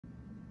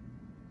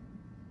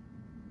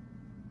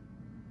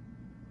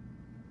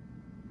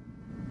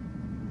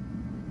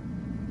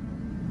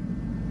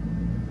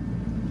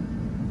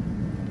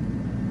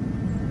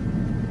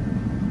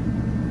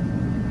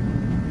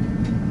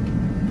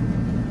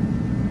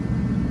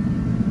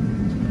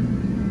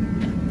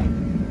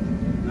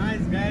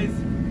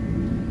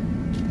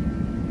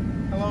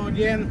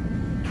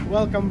again.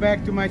 Welcome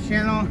back to my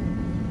channel.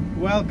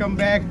 Welcome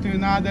back to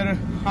another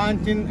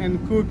hunting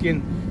and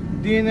cooking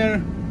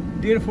dinner,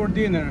 deer for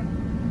dinner.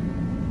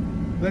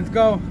 Let's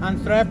go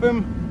unstrap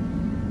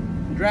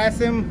him, dress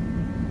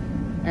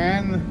him,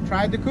 and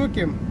try to cook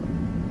him.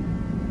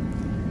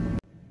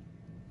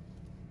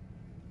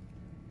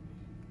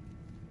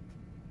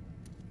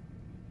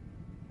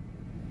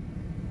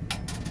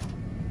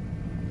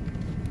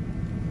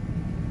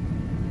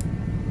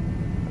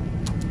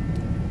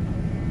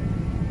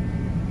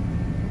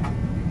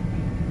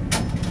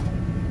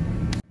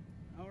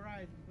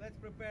 Let's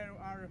prepare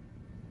our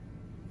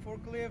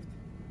forklift,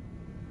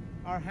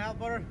 our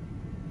helper.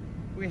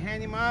 We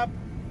hang him up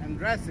and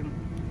dress him.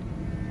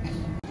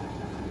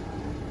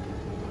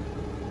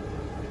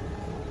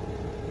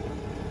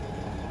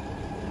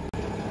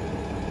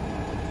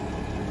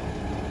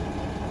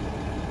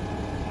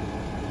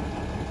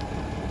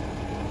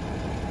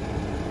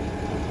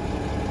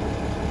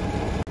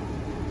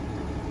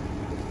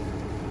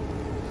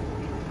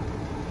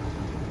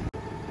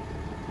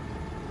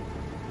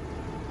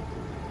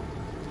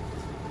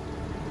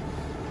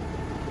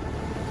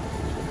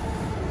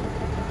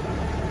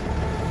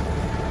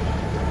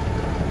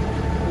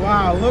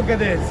 Wow, look at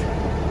this.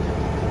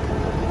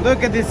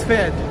 Look at this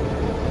fat.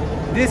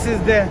 This is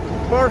the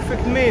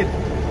perfect meat.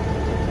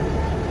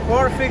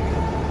 Perfect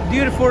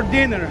deer for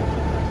dinner.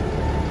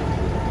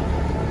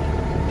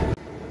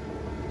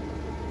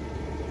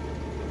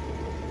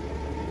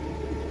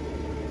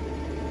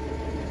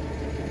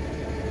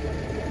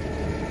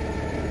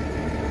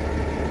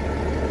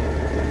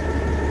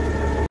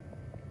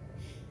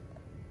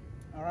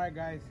 Alright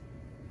guys,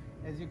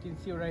 as you can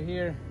see right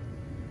here,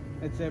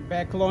 it's a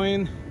back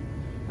loin.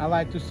 I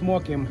like to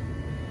smoke him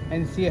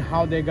and see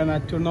how they're gonna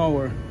turn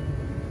over.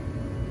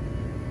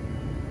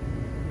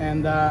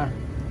 And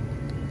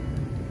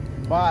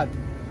but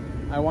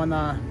I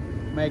wanna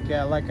make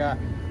like a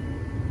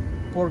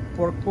pork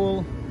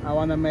pull. I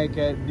wanna make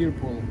a deer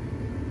pull,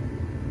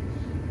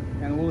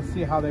 and we'll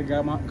see how they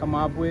come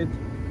up with.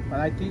 But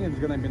I think it's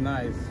gonna be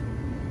nice.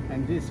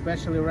 And this,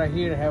 especially right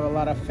here, have a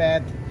lot of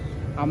fat.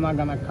 I'm not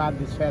gonna cut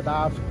this fat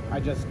off. I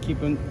just keep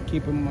them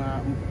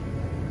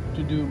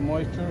to do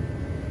moisture.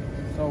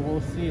 So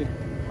we'll see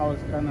how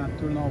it's gonna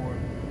turn over.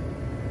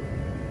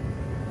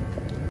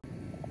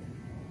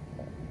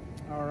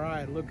 All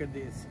right, look at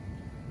this.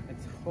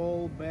 It's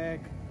whole back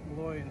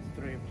loin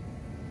strip.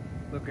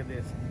 Look at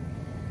this.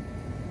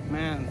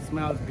 Man, it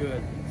smells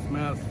good. It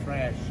smells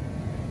fresh.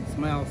 It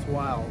smells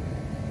wild.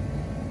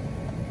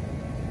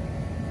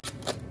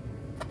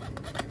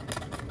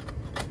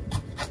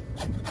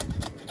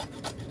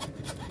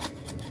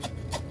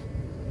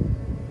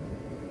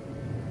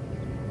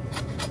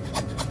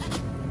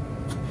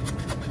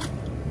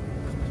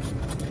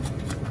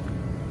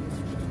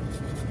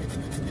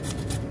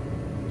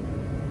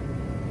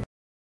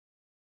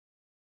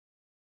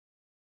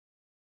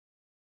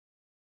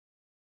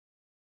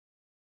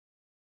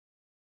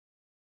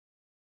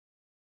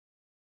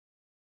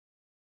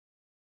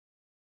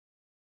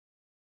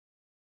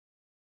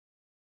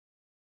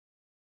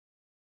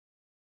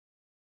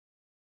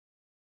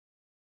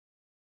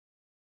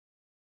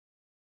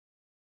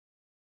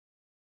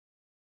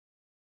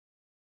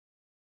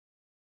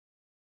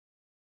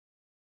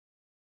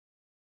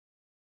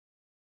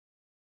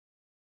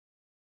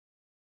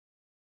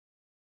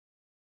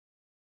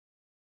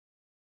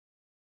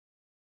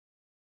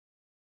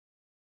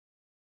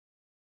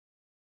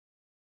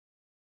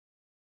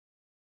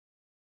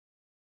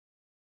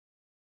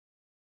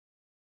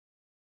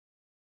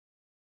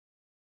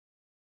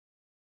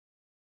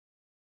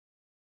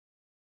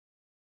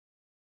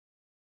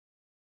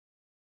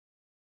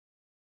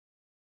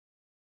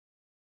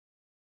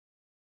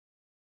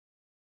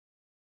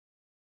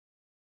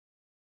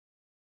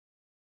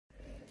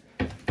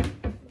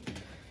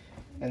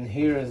 And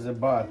here is the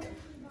butt,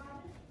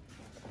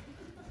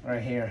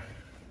 right here,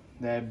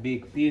 that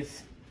big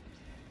piece.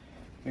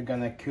 We're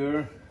gonna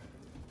cure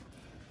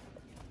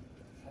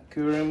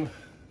him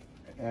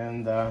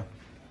and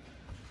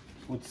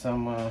put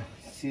some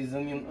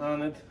seasoning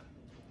on it,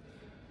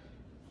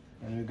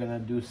 and we're gonna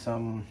do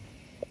some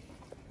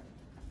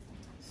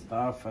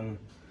stuff and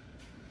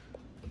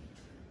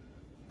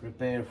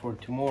prepare for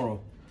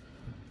tomorrow.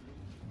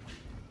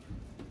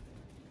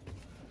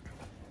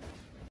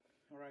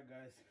 All right,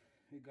 guys.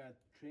 We got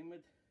trim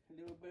it a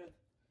little bit,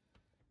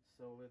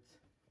 so let's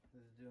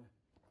do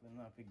clean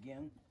up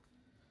again.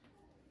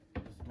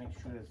 Just make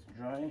sure it's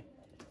dry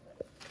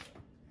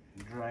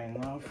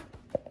enough,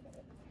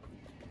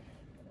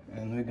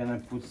 and we're gonna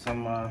put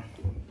some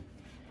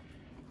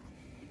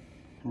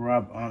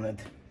rub on it.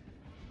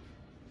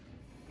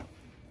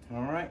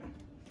 All right,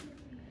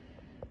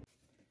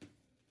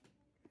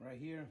 right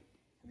here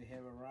we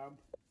have a rub.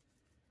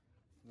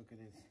 Look at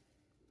this.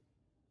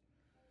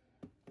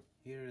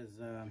 Here is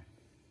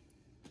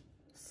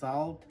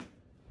salt,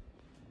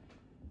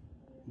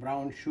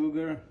 brown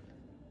sugar,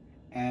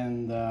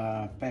 and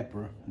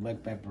pepper,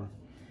 black pepper.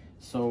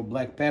 So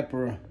black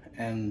pepper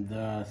and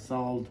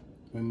salt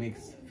we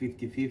mix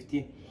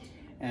 50-50,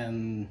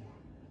 and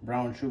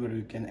brown sugar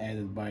you can add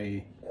it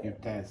by your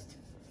taste.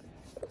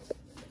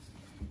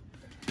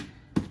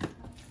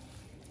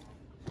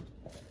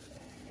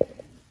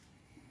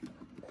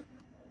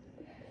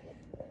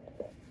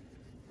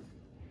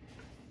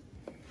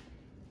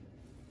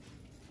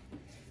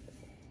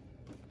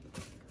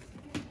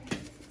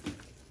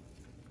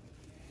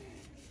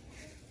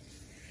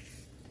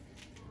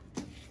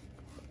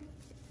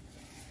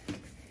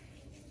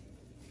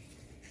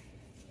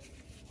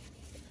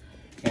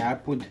 Yeah,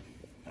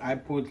 I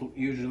put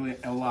usually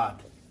a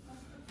lot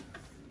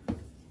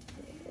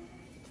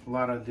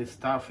of this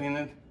stuff in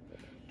it.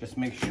 Just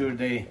make sure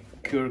they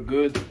cure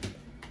good. I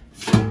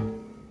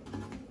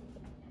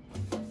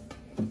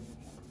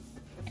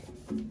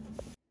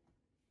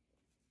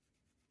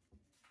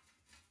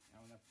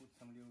want to put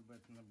some little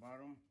bit in the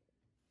bottom.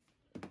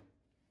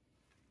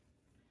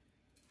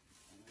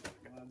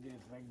 I'm gonna do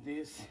it like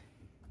this.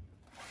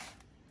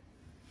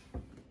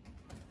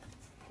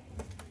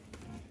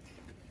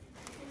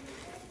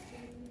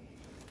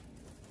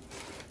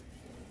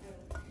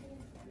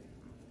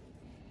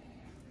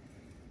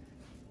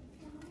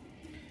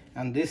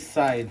 On this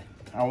side,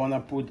 I want to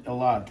put a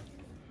lot,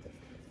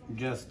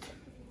 just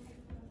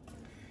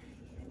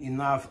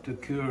enough to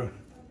cure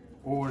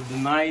over the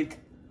night.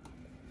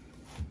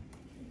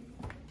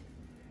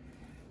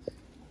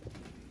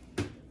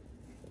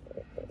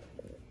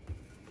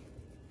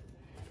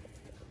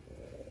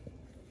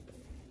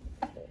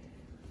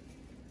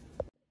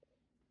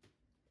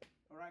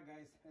 Alright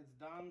guys, it's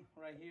done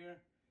right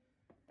here.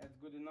 It's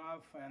good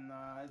enough, and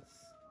it's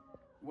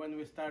when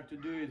we start to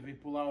do it, we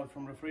pull out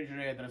from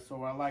refrigerator,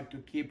 so I like to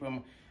keep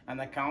them on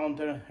the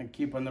counter and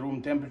keep on room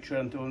temperature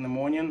until in the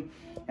morning.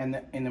 And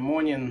in the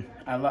morning,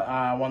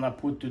 I want to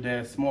put to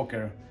the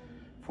smoker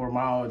for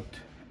about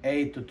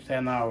 8 to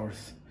 10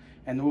 hours,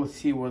 and we'll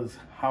see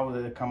how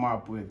they come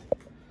up with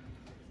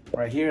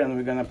right here. And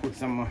we're gonna put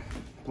some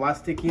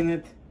plastic in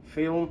it,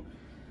 film,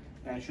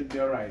 and it should be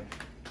all right.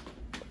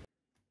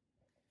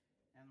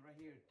 And right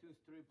here, 2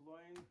 strip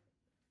loin,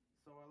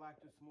 so I like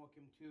to smoke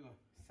him too.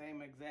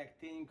 Same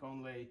exact thing,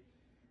 only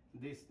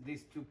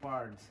these 2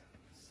 parts.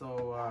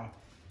 So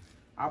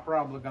I'm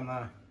probably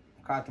gonna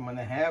cut them in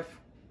half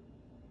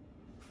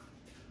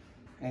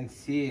and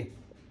see if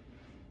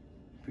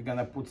we're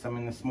gonna put some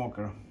in the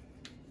smoker.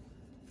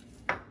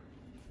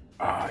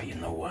 You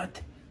know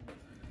what?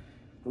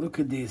 Look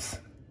at this.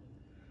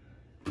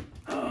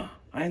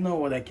 I know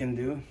what I can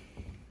do.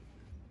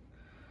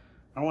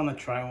 I wanna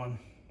try one.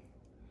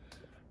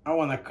 I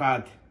wanna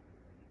cut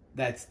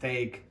that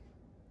steak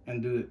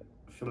and do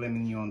filet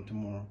mignon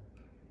tomorrow.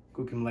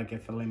 Cook him like a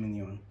filet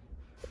mignon.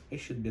 It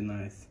should be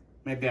nice.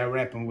 Maybe I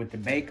wrap him with the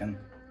bacon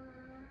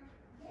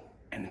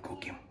and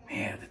cook him.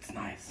 Yeah, that's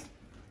nice.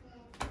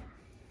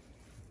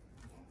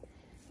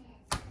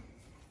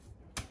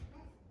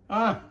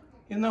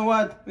 You know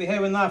what? We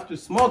have enough to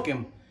smoke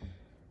him.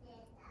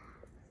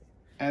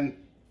 And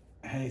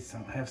hey,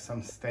 have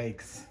some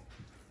steaks.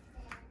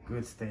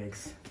 Good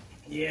steaks.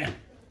 Yeah.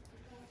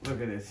 Look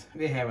at this.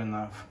 We have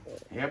enough.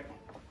 Yep.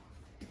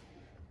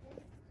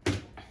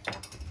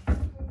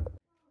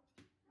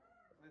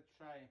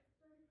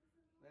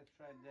 Let's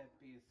try that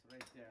piece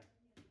right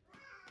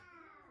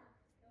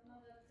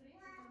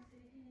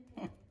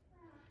there.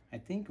 I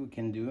think we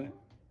can do it.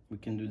 We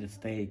can do the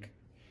steak.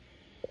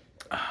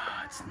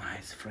 It's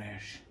nice,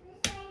 fresh.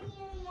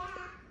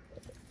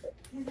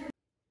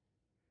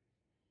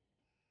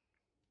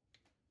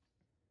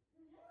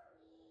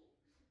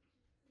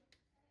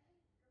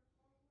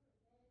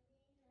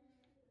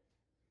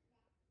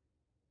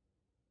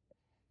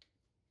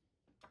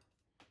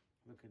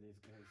 Look at this,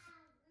 guys.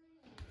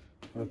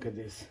 Look at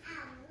this.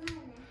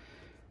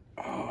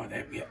 Oh,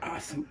 that'd be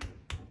awesome.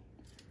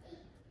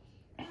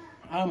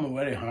 I'm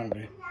very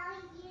hungry.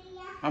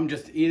 I'm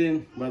just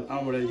eating, but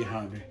I'm already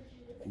hungry.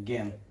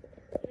 Again.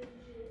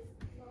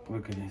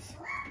 Look at this.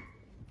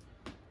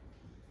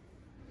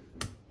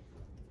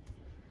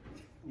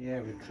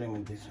 Yeah, we're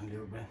trimming this a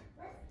little bit.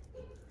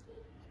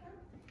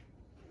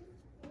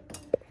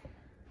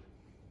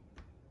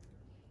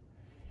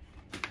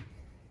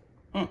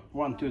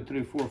 One, two,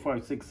 three, four,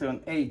 five, six,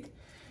 seven, eight.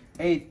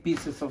 8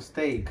 pieces of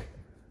steak.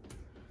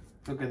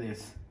 Look at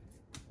this.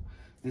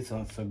 This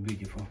one's so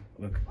beautiful.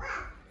 Look.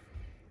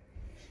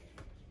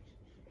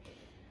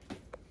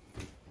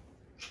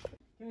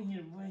 Come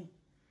here, boy.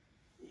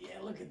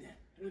 Yeah, look at that.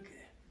 Look at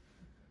that.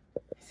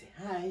 Say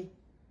hi.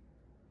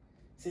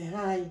 Say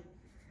hi.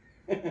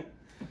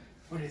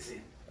 What is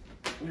it?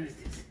 Where is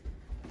this?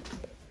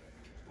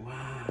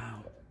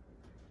 Wow.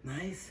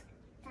 Nice?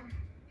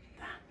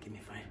 Da, give me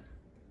 5.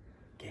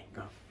 Okay,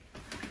 go.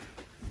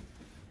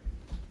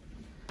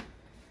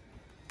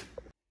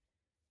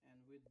 And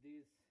with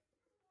this,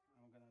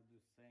 I'm gonna do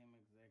same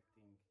exact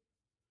thing.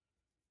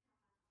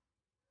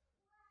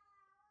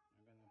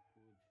 I'm gonna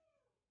put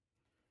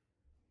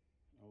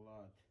a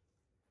lot.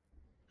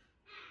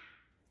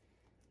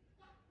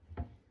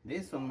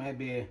 This one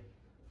maybe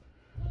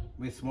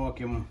we smoke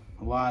him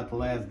a lot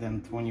less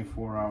than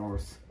 24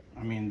 hours.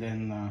 I mean,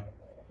 then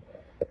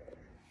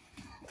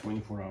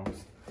 24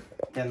 hours,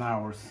 10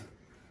 hours.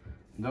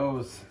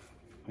 Those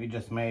we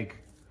just make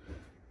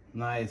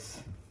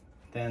nice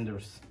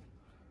tenders.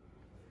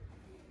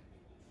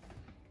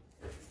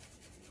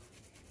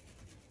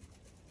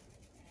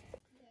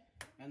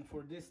 And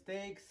for these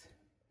steaks,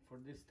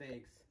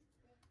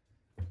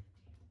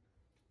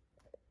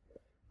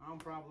 I'm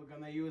probably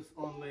gonna use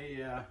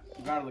only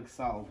garlic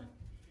salt.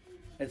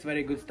 It's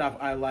very good stuff.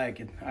 I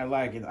like it.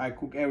 I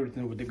cook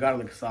everything with the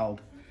garlic salt.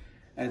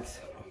 It's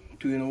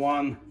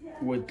 2-in-1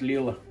 with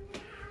little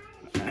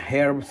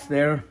herbs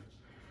there,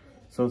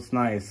 so it's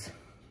nice.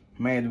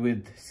 Made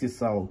with sea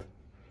salt,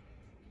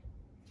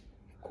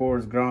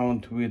 coarse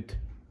ground with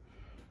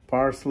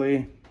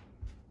parsley.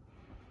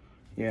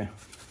 Yeah,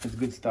 it's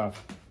good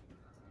stuff.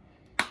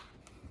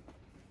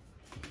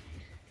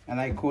 And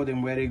I coat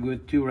them very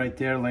good too, right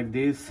there, like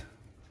this,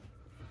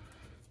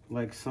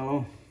 like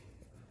so.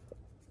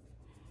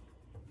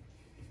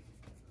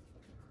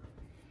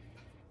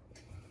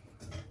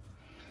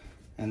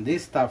 And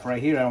this stuff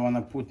right here I want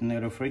to put in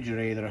the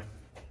refrigerator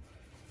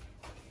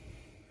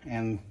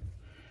and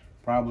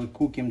probably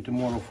cook him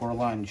tomorrow for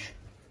lunch,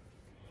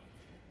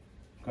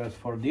 because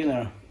for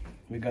dinner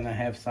we're gonna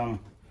have some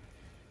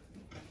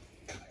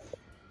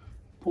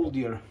pulled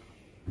deer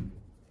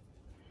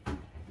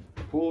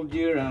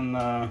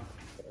and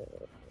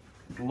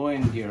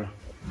loin deer.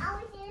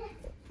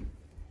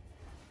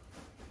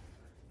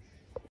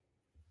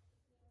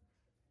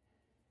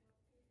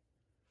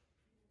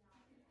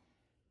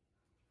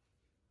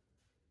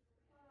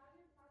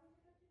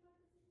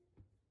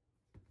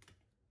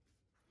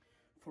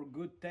 For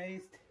good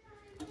taste,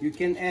 you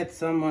can add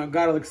some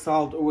garlic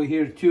salt over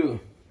here too,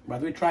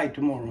 but we try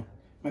tomorrow.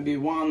 Maybe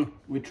one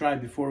we try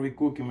before we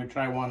cook, and we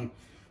try one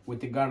with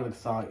the garlic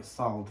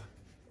salt.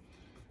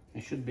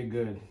 It should be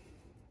good.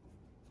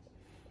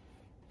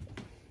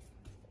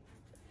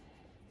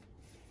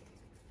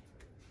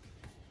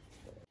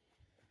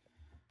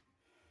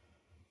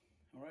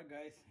 Alright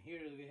guys,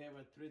 here we have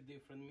 3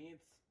 different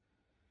meats,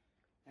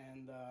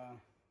 and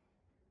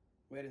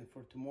waiting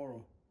for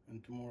tomorrow,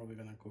 and tomorrow we're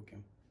gonna cook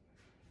him.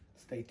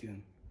 Stay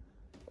tuned.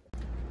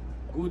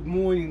 Good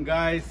morning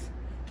guys.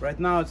 Right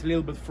now it's a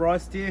little bit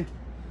frosty,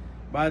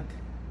 but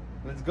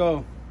let's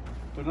go.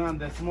 Turn on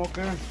the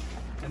smoker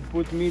and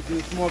put meat in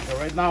the smoker.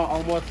 Right now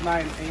almost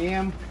 9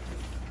 a.m.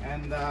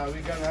 and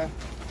we're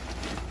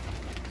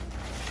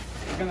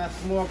gonna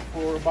smoke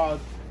for about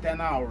 10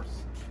 hours.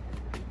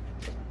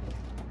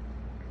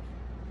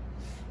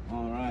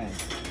 All right.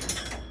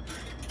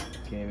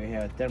 Okay, we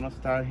have a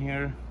thermostat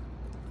here.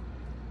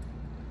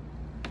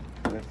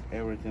 Let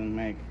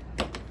everything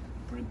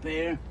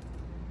prepare.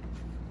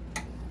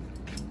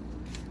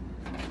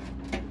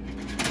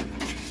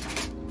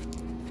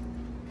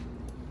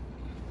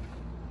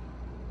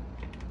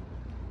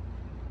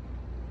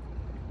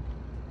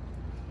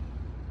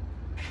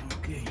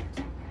 Okay,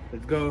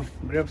 let's go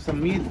grab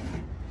some meat,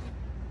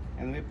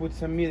 and we put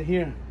some meat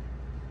here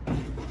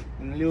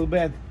in a little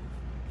bed.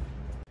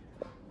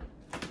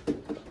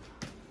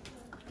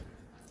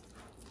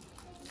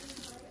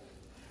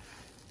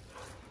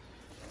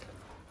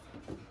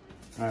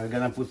 We're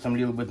gonna put some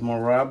little bit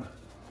more rub.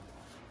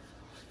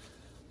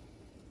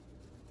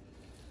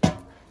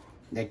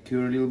 They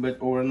cure a little bit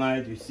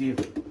overnight. You see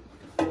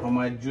how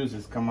much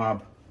juices come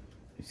up.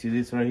 You see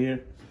this right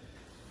here?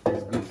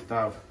 That's good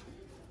stuff.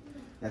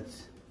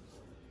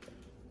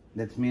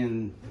 That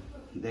means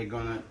they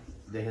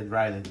had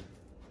dried it.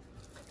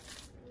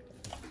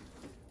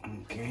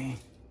 Okay.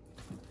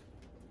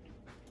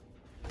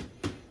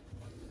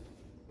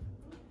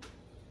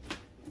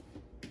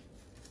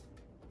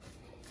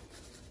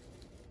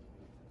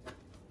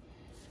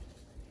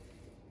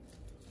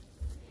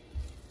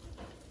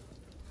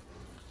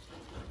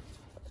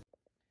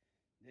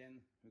 Then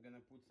we're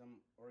gonna put some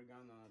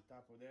oregano on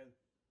top of that.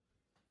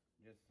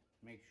 Just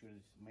make sure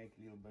it's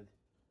a little bit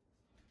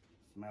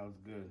smells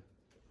good.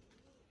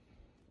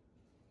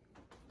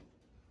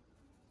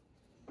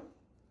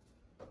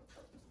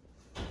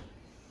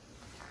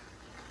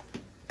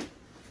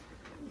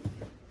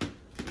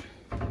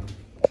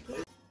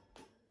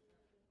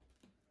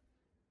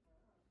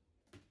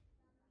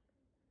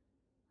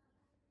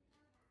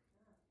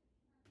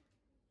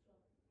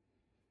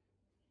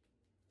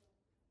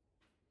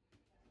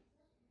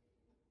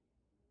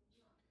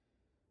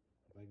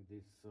 Like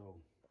this, so.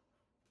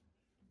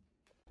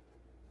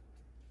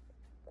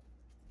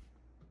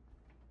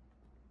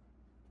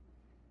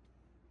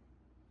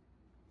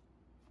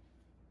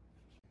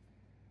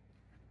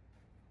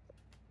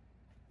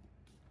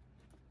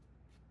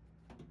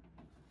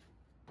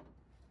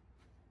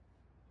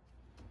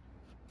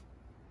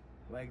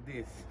 Like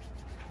this.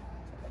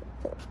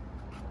 Put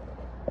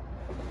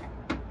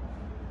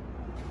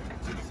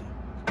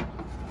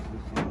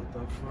this on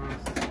top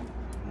first,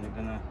 and we're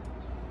gonna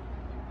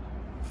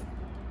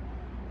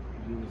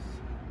use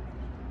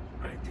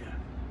right there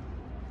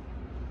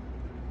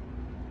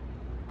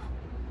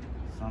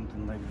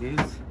something like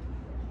this,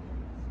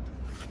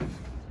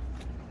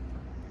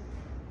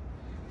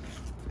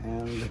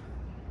 and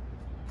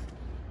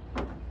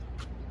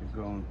we're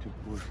going to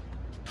put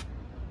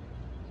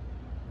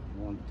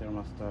one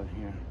thermostat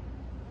here,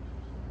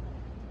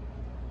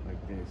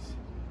 like this.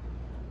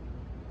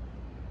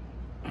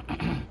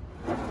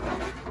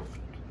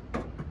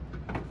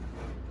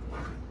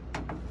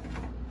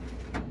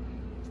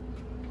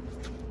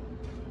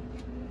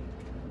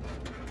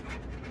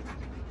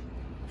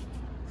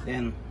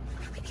 Then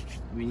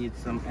we need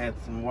add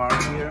some water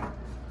here.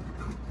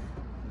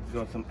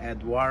 Let's go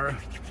add water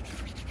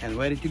and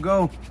ready to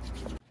go.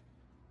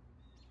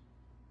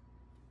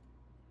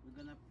 We're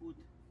gonna put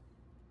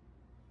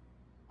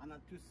on a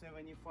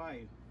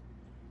 275.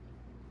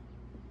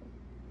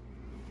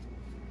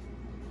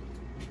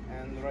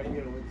 And right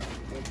here,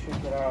 let's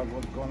check it out,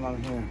 what's going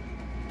on here.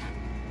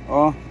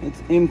 Oh,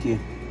 it's empty.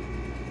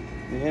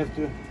 We have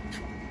to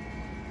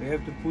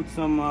put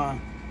some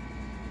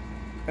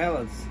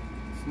pellets,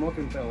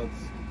 smoking pellets.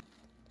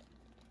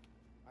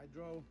 I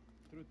drove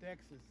through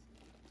Texas.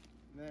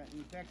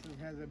 In Texas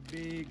has a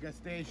big gas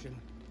station.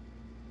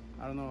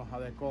 I don't know how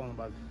they call them,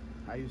 but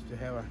I used to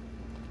have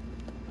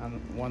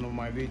on one of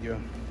my videos.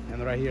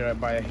 And right here I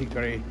buy a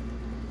hickory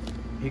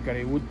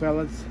wood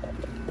pellets.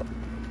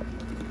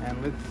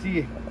 And let's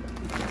see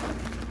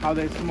how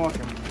they smoke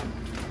them.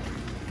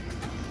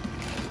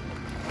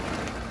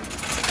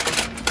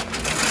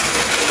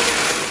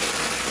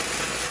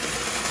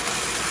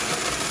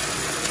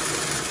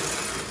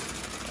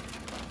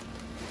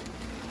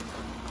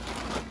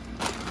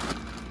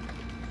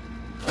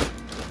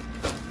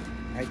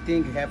 I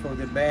think half of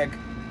the bag,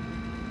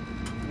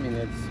 I mean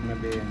it's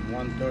maybe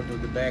 1/3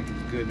 of the bag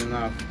is good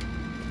enough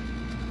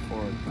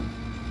for it.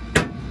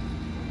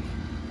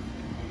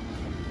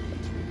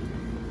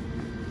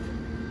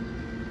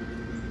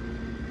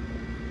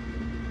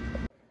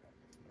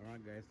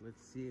 Alright guys,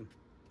 let's see.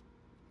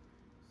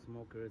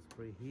 Smoker is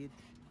preheat.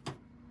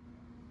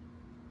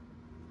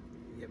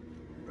 Yep,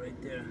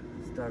 right there,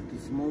 start to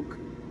smoke.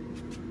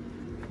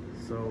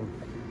 So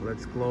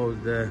let's close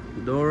the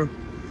door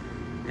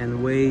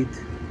and wait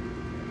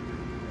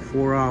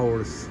 4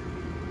 hours.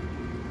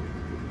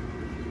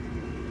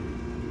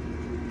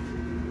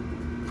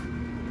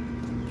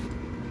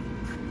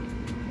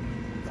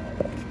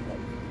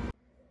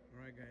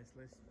 Alright guys,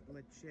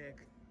 let's check.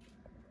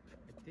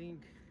 I think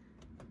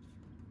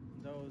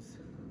those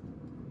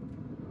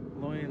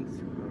loins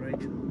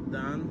already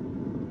done.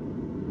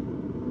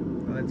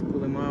 Let's pull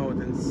them out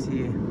and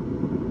see.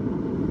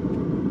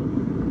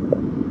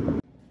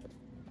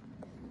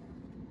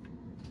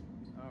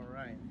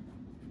 Alright,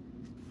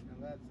 and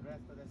that's the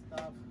rest of the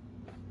stuff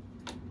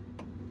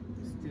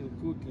still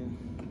cooking.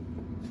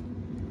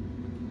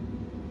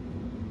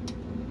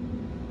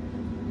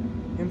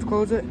 James,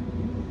 close it.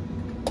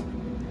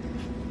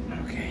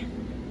 Okay.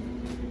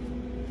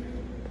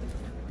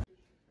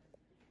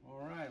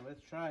 Alright,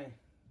 let's try.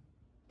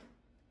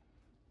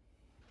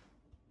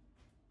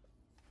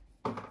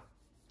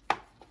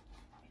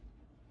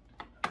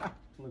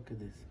 Look at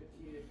this.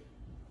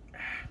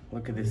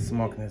 Look at this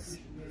smokiness.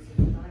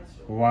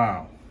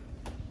 Wow.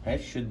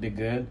 That should be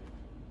good.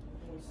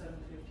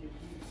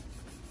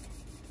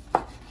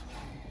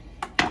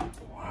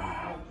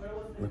 Wow.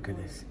 Look at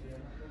this.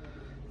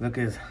 Look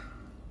at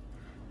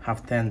how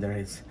tender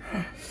it is.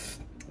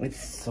 It's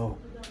so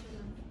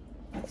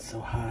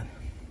hot.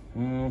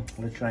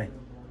 Let's try.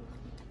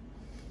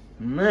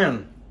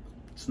 Man,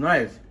 it's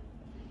nice.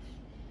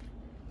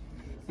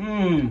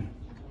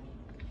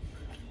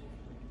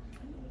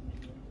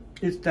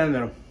 It's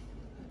tender.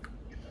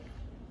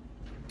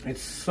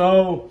 It's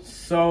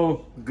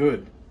so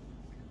good.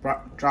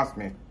 Trust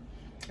me,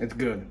 it's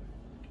good.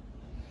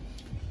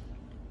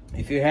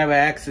 If you have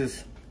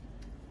access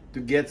to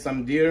get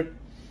some deer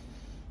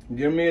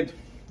meat,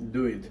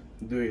 do it.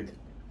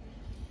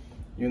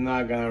 You're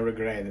not gonna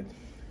regret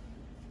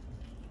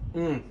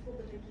it.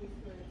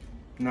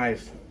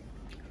 Nice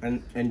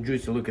and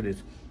juicy. Look at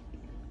this,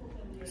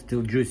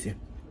 still juicy.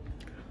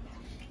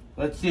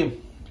 Let's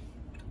see.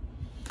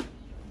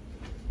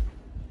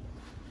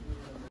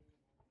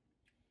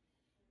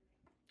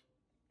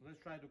 Let's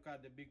try to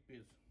cut the big piece.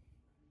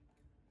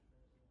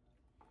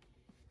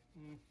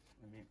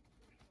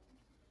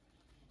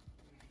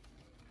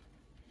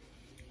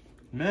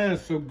 Man,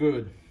 it's so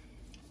good.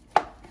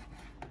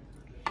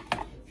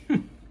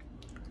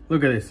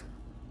 Look at this.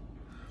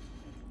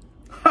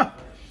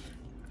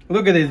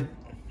 Look at this.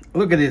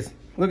 Look at this.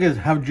 Look at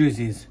how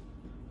juicy it is.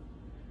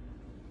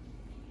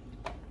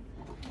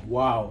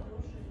 Wow.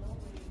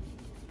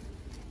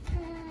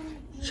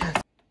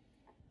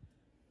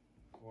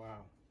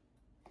 Wow.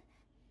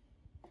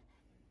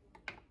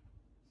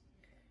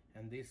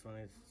 And this one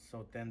is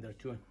so tender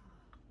too.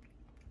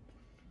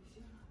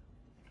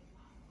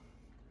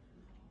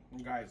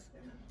 Guys,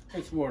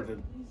 it's worth it.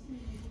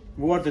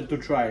 Worth it to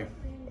try.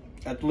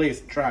 At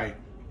least try.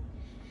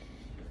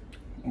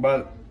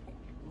 But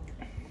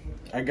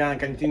I'm gonna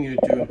continue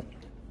to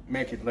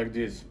make it like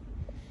this.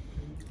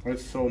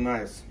 It's so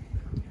nice.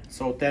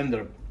 So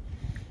tender.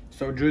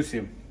 So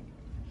juicy.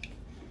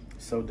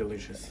 So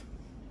delicious.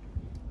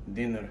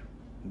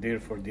 Deer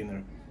for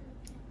dinner.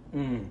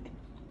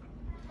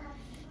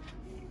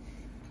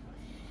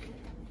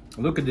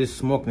 Look at this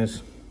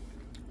smokiness.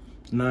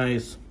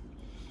 nice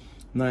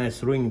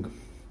ring.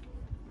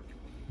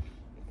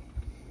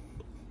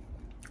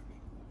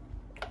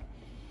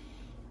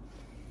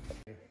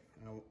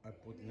 I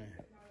put in a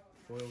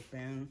foil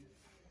pan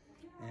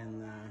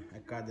and I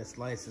cut the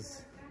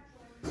slices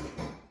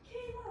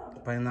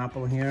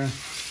pineapple here,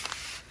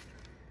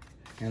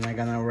 and I'm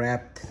gonna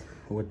wrap it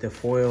with the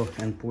foil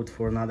and put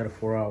for another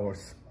 4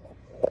 hours.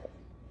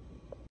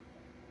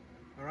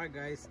 Alright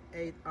guys,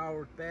 8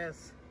 hours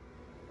pass.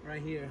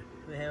 Right here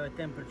we have a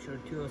temperature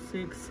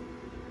 206.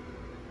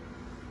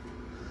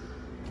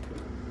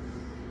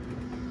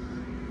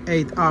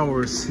 8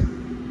 hours,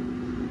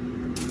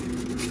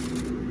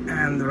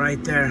 and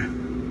right there.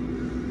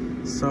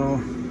 So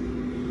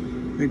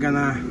we're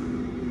gonna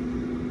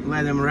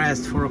let them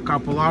rest for a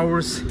couple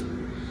hours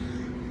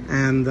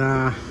and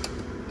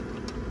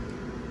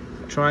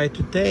try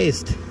to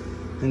taste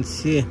and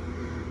see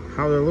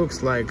how it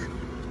looks like.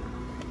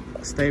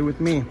 Stay with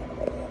me.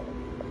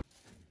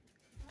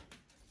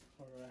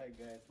 Alright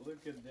guys,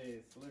 look at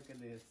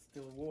this,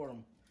 still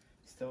warm.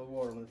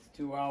 It's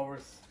 2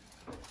 hours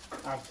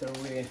after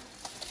we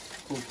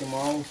cook them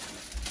all,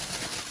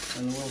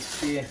 and let's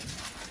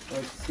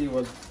see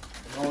what's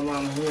going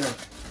on here.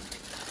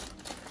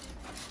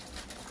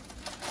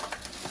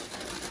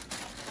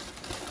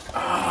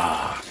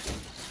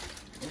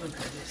 Look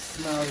at this,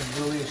 smells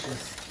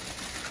delicious.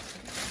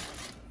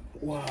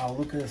 Wow,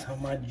 look at this, how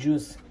much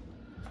juice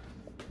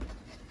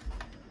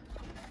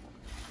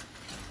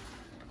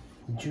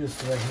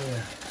right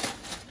here.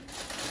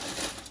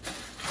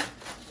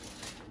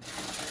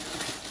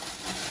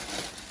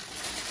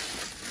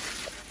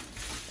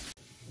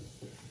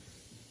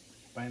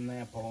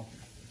 Pineapple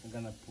I'm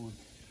gonna put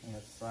on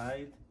the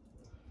side.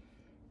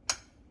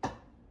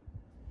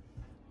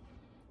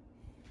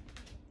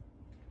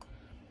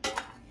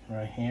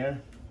 Right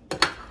here.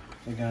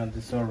 We're gonna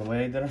dissolve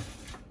later.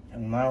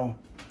 And now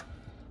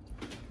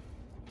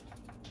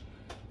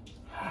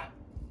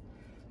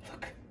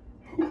look.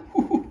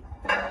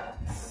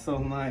 So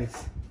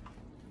nice.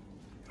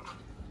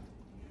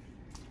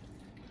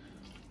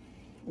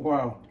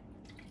 Wow.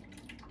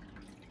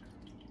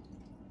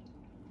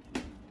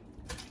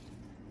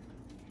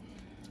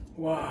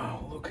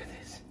 Wow, look at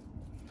this.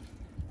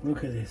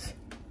 Look at this.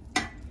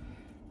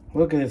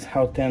 Look at this,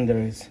 how tender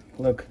it is.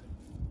 Look.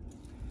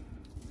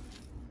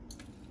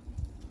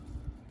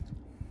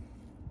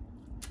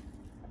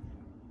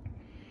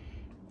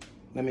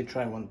 Let me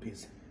try one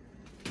piece.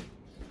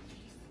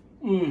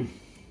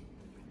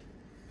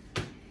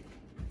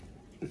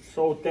 It's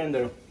so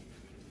tender.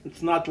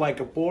 It's not like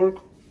a pork,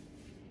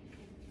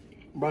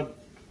 but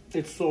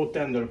it's so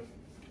tender.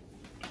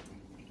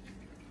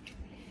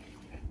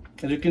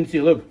 As you can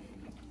see, look.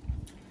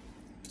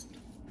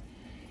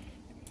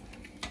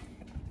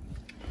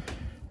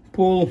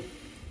 Pull.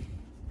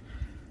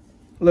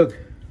 Look.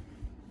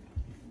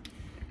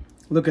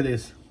 Look at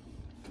this.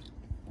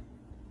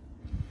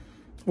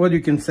 What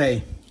you can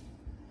say?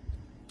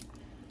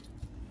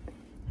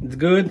 It's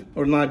good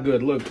or not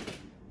good? Look.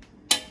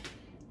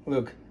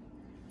 Look.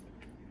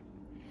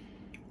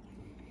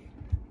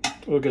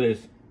 Look at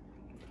this.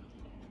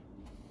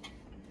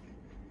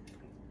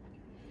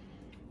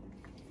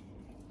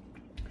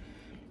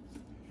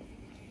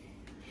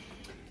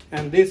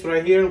 And this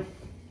right here,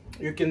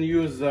 you can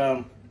use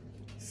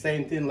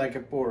same thing like a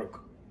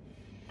pork.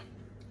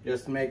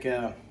 Just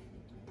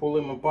pull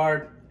them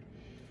apart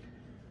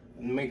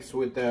and mix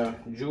with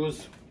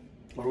juice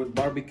or with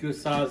barbecue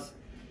sauce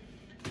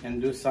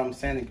and do some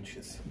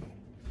sandwiches.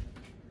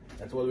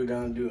 That's what we're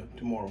gonna do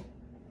tomorrow,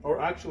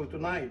 or actually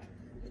tonight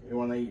if you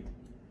wanna eat.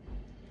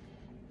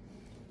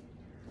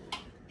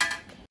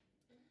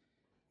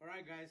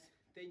 Alright guys,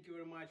 thank you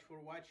very much for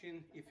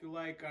watching. If you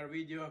like our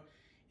video,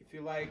 if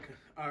you like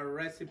our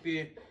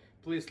recipe,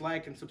 please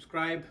like and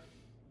subscribe,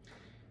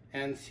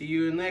 and see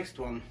you in the next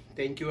one.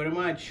 Thank you very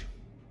much.